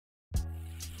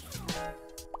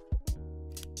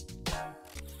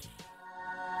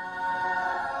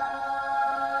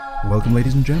Welcome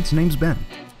ladies and gents, name's Ben,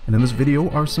 and in this video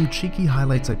are some cheeky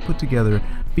highlights I put together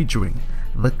featuring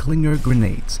the Clinger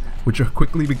grenades, which are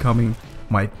quickly becoming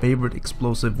my favorite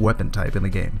explosive weapon type in the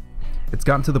game. It's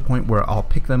gotten to the point where I'll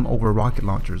pick them over rocket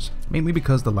launchers, mainly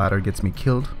because the latter gets me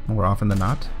killed more often than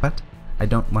not, but I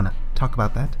don't want to talk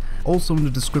about that. Also in the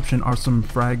description are some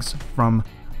frags from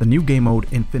the new game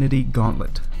mode Infinity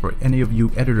Gauntlet, for any of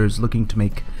you editors looking to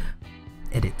make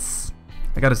edits.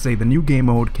 I gotta say, the new game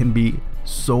mode can be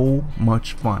so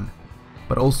much fun,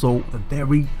 but also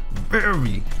very,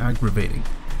 very aggravating.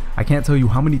 I can't tell you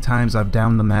how many times I've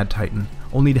downed the Mad Titan,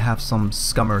 only to have some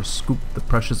scummer scoop the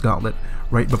precious gauntlet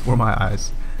right before my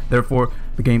eyes. Therefore,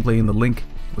 the gameplay in the link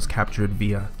was captured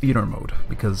via theater mode,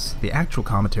 because the actual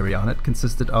commentary on it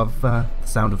consisted of the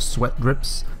sound of sweat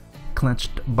drips,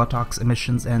 clenched buttocks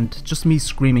emissions, and just me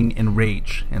screaming in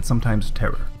rage, and sometimes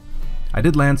terror. I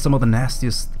did land some of the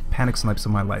nastiest panic snipes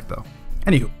of my life though.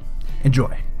 Anywho,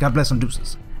 enjoy. God bless and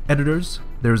deuces. Editors,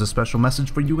 there is a special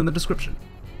message for you in the description.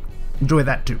 Enjoy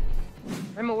that too.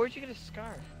 Remo, where'd you get a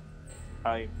scar?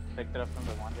 I picked it up from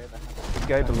the one day. This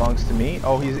guy belongs to me.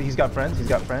 Oh, he's got friends. He's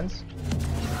got friends.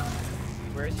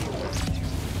 Where is he?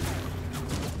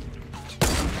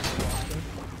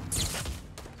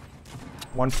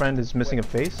 One friend is missing a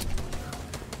face.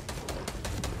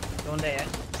 Donde es?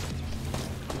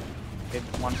 It's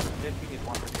one for 50, it's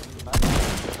one for 55.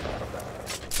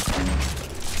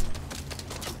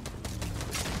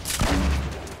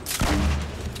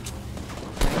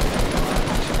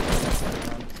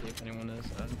 See if anyone is.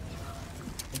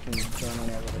 I can join on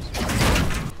others.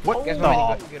 What? You guys No.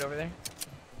 want me to get over there?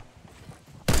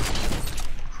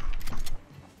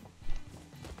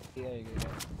 Yeah, you go.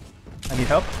 I need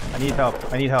help. I need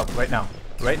help. I need help right now.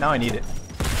 Right now, I need it.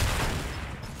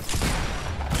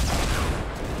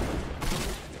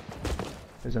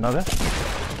 There's another.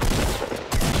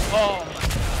 Oh my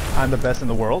god. I'm the best in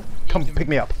the world. Come pick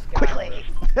me up quickly.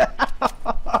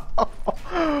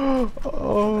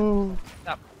 Oh.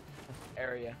 Stop.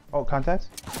 Area. Oh, contacts.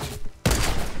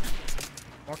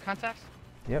 More contacts?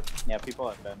 Yep. Yeah, people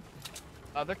have been.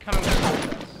 Oh, they're coming towards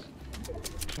us.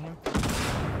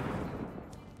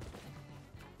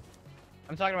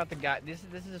 I'm talking about the guy. This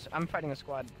is. I'm fighting a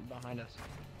squad behind us.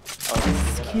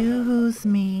 Oh, Excuse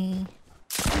me.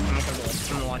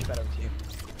 I'm gonna launch that over to you.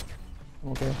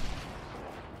 Okay.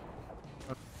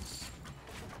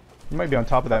 You might be on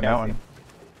top of that mountain.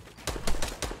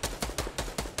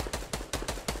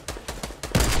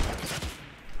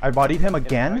 I bodied him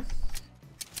again.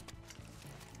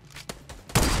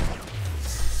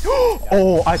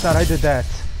 Oh, I thought I did that.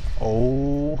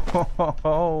 Oh,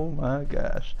 oh my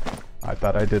gosh. I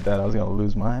thought I did that. I was gonna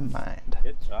lose my mind.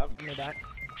 Good job. Give me that.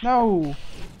 No.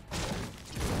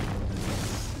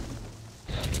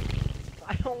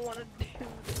 I don't want to do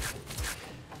this.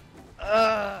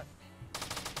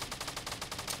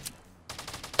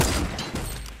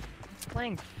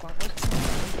 Playing fun.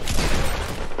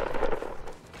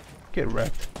 Get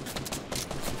wrecked.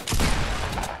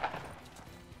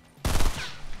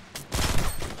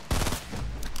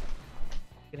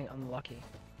 Getting unlucky.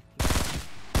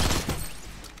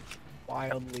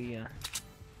 Wildly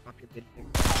populated.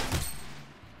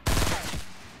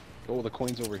 Oh, the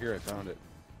coin's over here. I found it.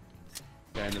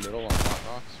 Guy in the middle on hot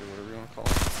rocks or whatever you want to call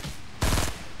it.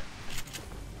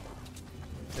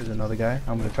 There's another guy.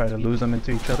 I'm gonna try to lose them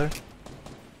into each other.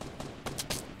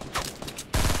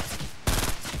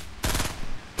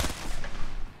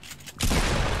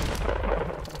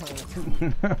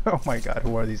 Oh my god,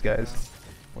 who are these guys?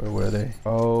 Where were they?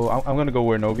 Oh, I'm gonna go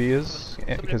where Nobi is,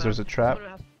 because there's a trap. You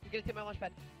gotta take my launch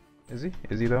pad. Is he?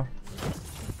 Is he though?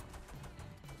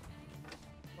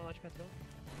 My launch pad's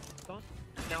gone.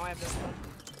 Now I have no gun.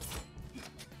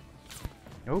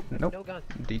 Nope, nope. No gun.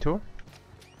 Detour?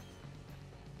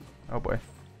 Oh boy.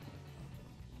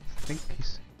 I think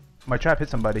he's... My trap hit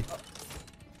somebody.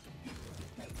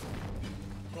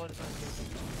 Go on, it's fine.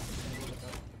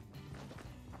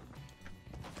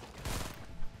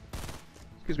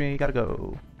 Excuse me, gotta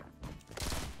go.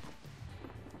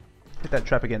 Hit that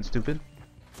trap again, stupid.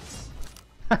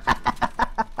 You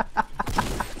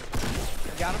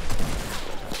got him?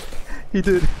 He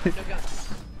did. No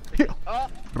gun. Oh!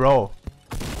 Bro.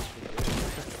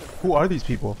 Who are these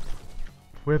people?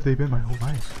 Where have they been my whole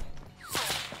life?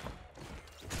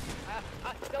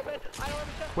 No, man, I don't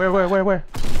have a shot. Where?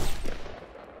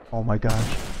 Oh my gosh.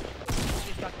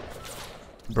 He's stuck.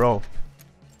 Bro, I'll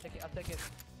take it.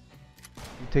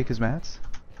 you take his mats?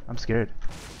 I'm scared.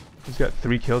 He's got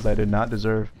 3 kills I did not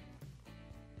deserve.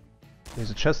 There's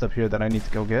a chest up here that I need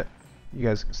to go get. You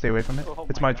guys stay away from it. Oh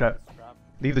It's my trap. God.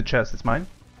 Leave the chest, it's mine.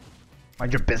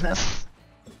 Mind your business.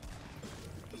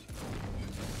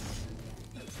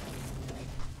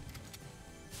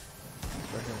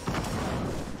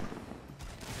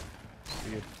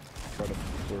 see it try to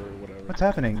blur or whatever. What's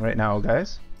happening right now,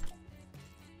 guys?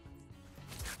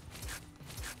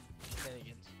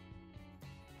 Shenanigans.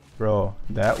 Bro,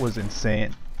 that was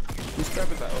insane. Whose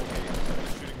trap is that? Okay,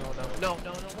 shooting all down. No,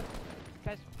 no, no. What?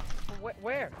 Guys,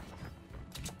 where?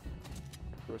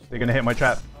 They're gonna hit my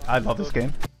trap. I love this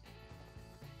game.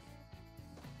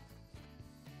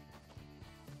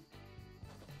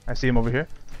 I see him over here.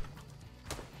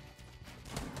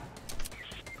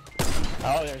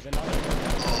 Oh, there's another.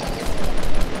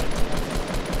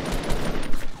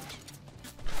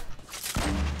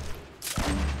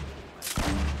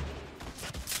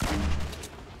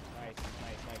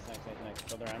 Nice.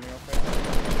 Throw their ammo real quick.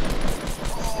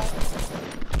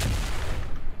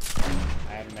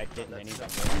 I have a med kit and I need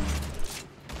something.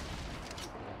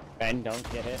 Ben, don't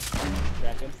get hit.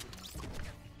 Distracted.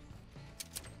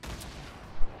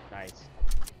 Nice.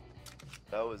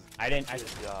 That was Good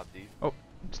job, dude. Oh,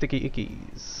 sticky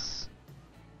ickies.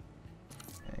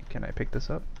 Can I pick this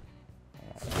up?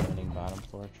 Running bottom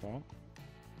floor trap.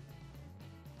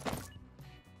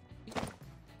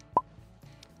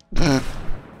 The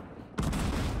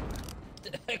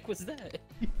heck was that?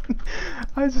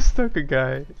 I just stuck a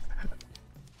guy.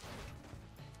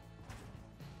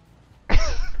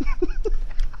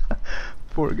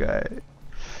 Poor guy.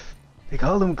 They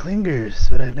call them clingers,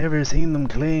 but I've never seen them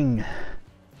cling.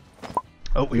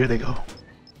 Oh, here they go.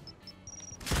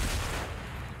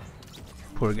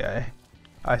 Poor guy.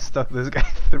 I stuck this guy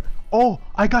through. Oh,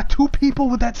 I got 2 people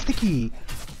with that sticky.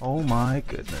 Oh my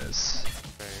goodness.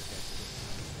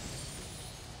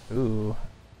 Ooh.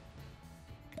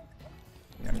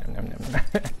 Yum, yum, yum, yum.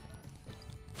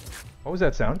 What was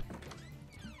that sound?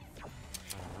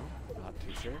 Not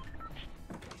too sure.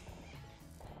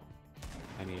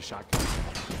 I need a shotgun.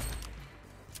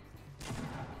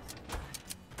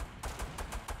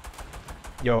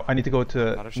 Yo, I need to go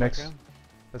to Not a next. shotgun?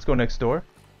 Let's go next door.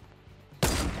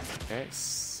 Okay,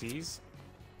 C's.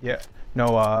 Yeah.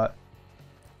 No. What?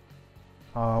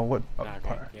 Ah, okay.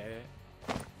 Part? Yeah.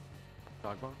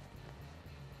 Dog bone.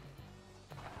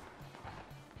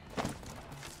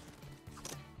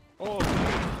 Oh!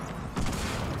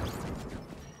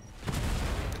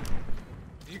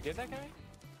 Did you get that guy?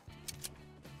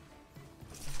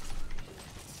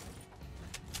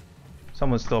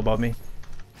 Someone's still above me.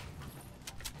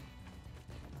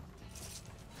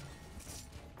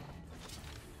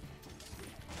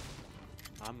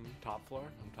 I'm top floor.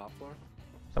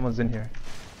 Someone's in here.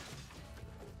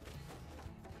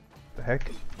 The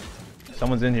heck?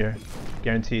 Someone's in here.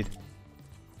 Guaranteed.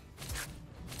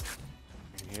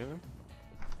 I can hear them.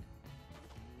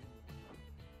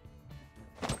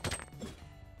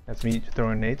 That's me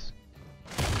throwing nades.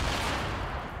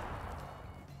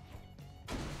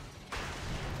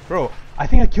 Bro, I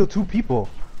think I killed 2 people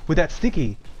with that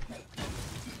sticky.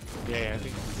 Yeah, I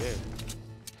think you did.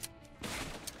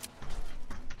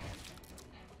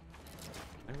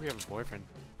 I think we have a boyfriend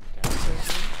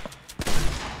downstairs.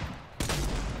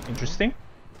 Interesting.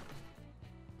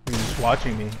 He was just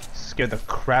watching me. Scared the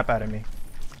crap out of me.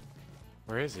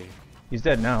 Where is he? He's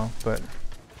dead now, but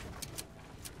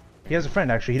he has a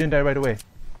friend actually. He didn't die right away.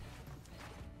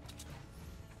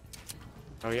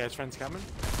 Oh yeah, his friend's coming.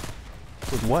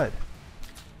 With what?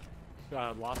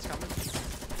 Lots coming.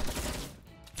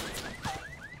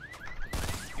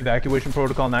 Evacuation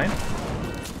protocol 9?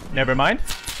 Never mind.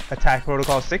 Attack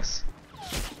protocol 6?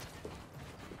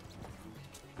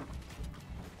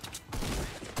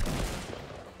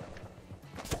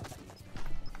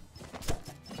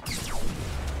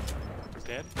 He's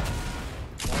dead.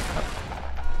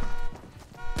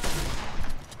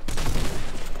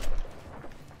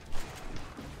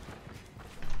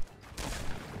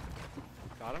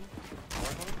 Got him.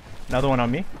 Another one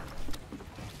on me.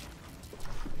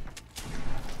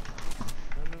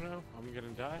 No. I'm gonna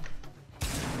die.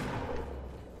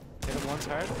 Hit him once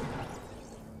hard.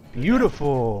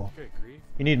 Beautiful. Good grief.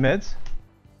 You need meds?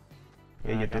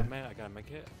 Yeah, you I do. gotta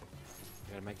make it.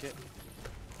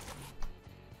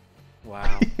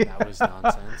 Wow, that was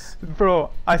nonsense.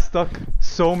 Bro, I stuck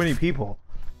so many people.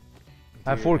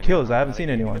 I have Dude, 4 know kills. how I haven't bad seen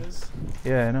game it anyone. is.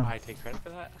 Yeah, I know. I take credit for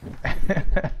that.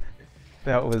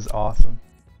 That was awesome.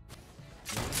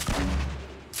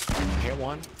 Hit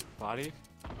one, body.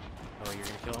 Oh, you're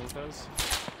gonna kill him with those?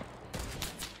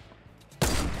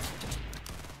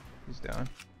 He's down.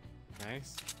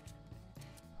 Nice.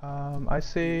 I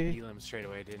say... He healed him straight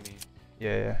away, didn't he?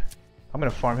 Yeah. I'm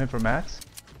gonna farm him for mats.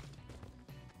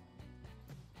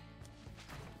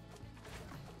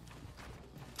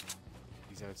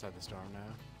 He's outside the storm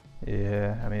now.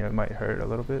 Yeah, I mean, it might hurt a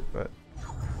little bit, but...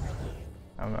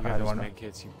 I You got don't those want med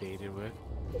kits you baited with.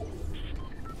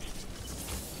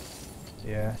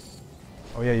 Yeah.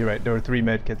 Oh yeah, you're right. There were 3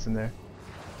 med kits in there.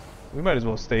 We might as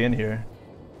well stay in here.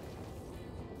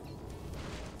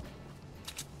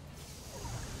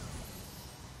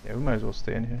 Yeah, we might as well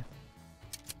stay in here.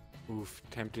 Oof,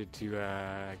 tempted to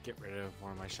get rid of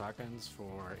one of my shotguns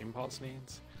for impulse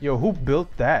needs. Yo, who built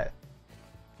that?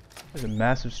 There's a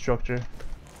massive structure.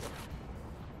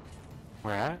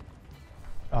 Where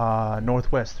at?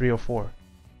 Northwest 304.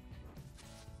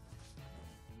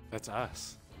 That's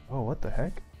us. Oh, what the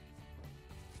heck?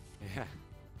 Yeah.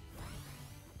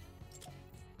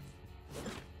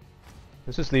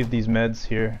 Let's just leave these meds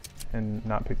here and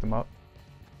not pick them up.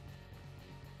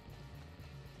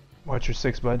 Watch your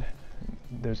 6, bud.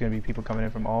 There's gonna be people coming in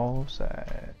from all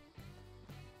sides.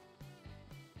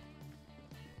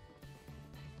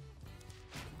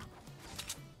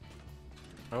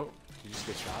 Oh, did you just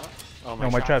get shot? Oh, No, my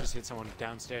my shot trap- just hit someone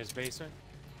downstairs basement.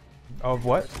 Of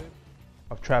what?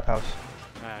 Of Trap House.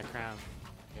 Crown.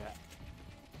 Yeah.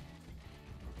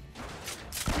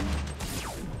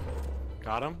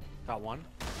 Got him. Got one.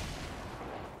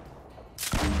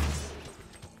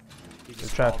 He The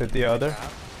just trap called hit the into other.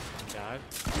 trap and died.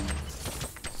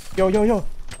 Yo, yo, yo!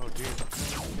 Oh, dude.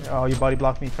 Oh, you body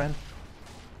blocked me, friend.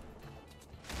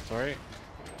 Sorry.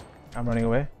 I'm running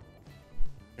away.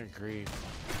 Good grief.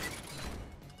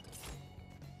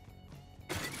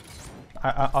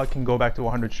 I can go back to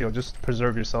 100 shield. Just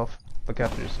preserve yourself. Look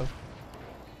after yourself.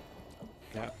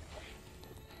 Yeah.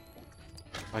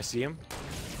 I see him.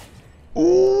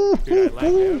 Ooh! Dude, I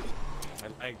lagged out.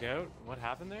 I lagged out. What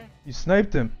happened there? You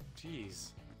sniped him. Jeez.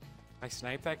 I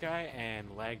sniped that guy and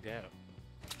lagged out.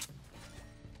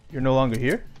 You're no longer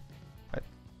here?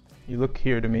 You look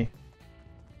here to me.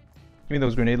 Give me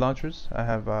those grenade launchers. I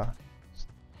have,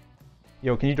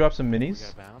 Yo, can you drop some We minis?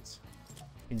 gotta bounce.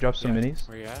 Can you drop some Yeah, minis?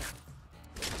 Where you at?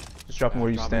 Just drop them where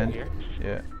you Drop it stand. here?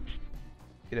 Yeah.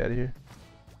 Get out of here.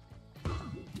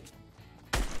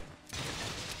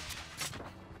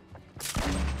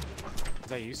 Is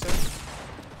that you, sir?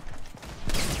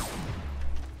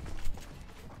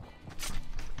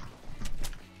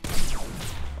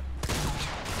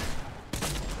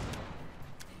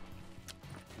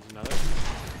 There's another.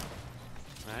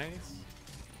 Nice.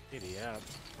 Giddy up.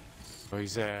 Oh,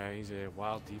 he's a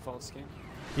wild default skin.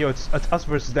 Yo, it's us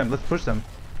versus them. Let's push them.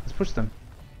 Let's push them.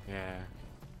 Yeah.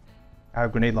 I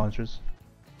have grenade launchers.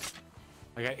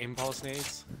 I got impulse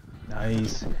nades.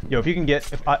 Nice. Yo, if you can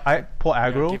get, if I pull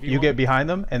aggro, give you you one. get behind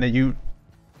them, and then you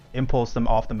impulse them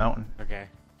off the mountain. Okay.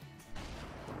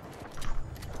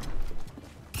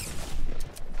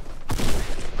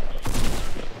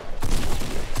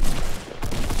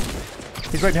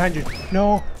 He's right behind you.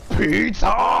 No.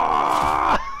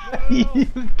 Pizza! You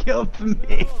killed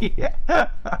me. Dude.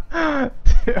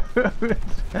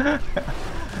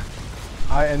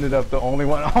 I ended up the only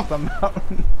one off the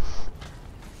mountain.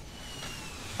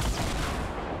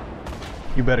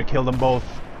 You better kill them both.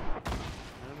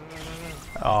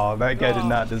 No. Oh, that guy did No.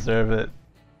 not deserve it.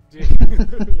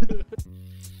 Dude.